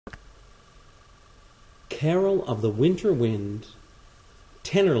Carol of the Winter Wind,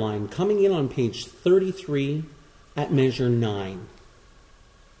 tenor line, coming in on page 33 at measure 9.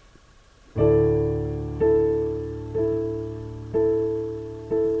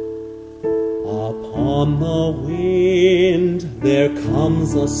 Upon the wind there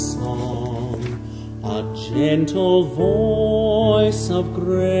comes a song, a gentle voice of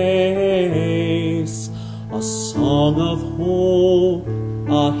grace, a song of hope,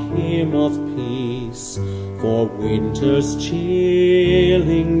 a hymn of peace, for winter's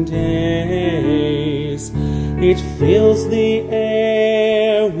chilling days. It fills the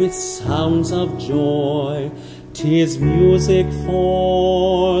air with sounds of joy, 'tis music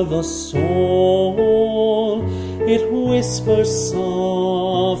for the soul. It whispers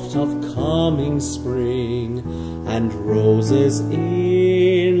soft of coming spring and roses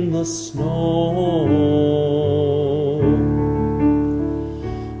in the snow.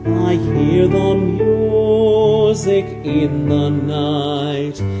 I hear the music in the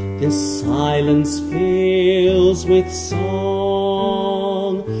night, this silence fills with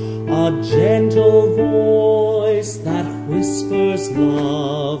song, a gentle voice that whispers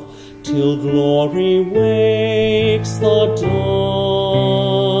love till glory wakes the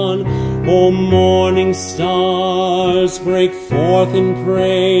dawn. O morning stars, break forth in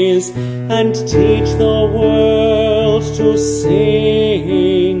praise and teach the world to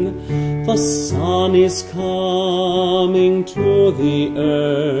sing. The sun is coming to the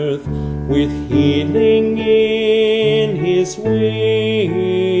earth with healing in his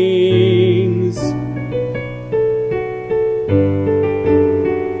wings.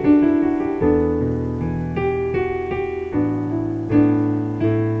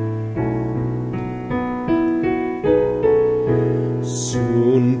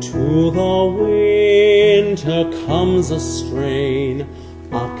 Soon to the winter comes a strain,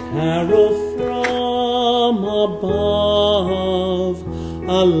 a carol from above,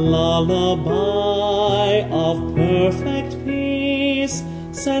 a lullaby of perfect peace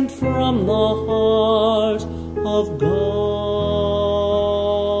sent from the heart of God.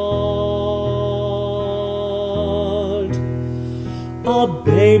 A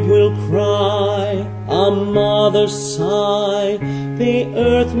babe will cry, a mother sigh, the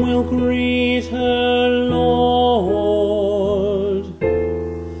earth will greet her Lord,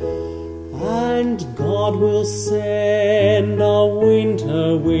 and God will send a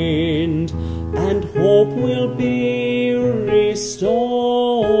winter wind, and hope will be restored.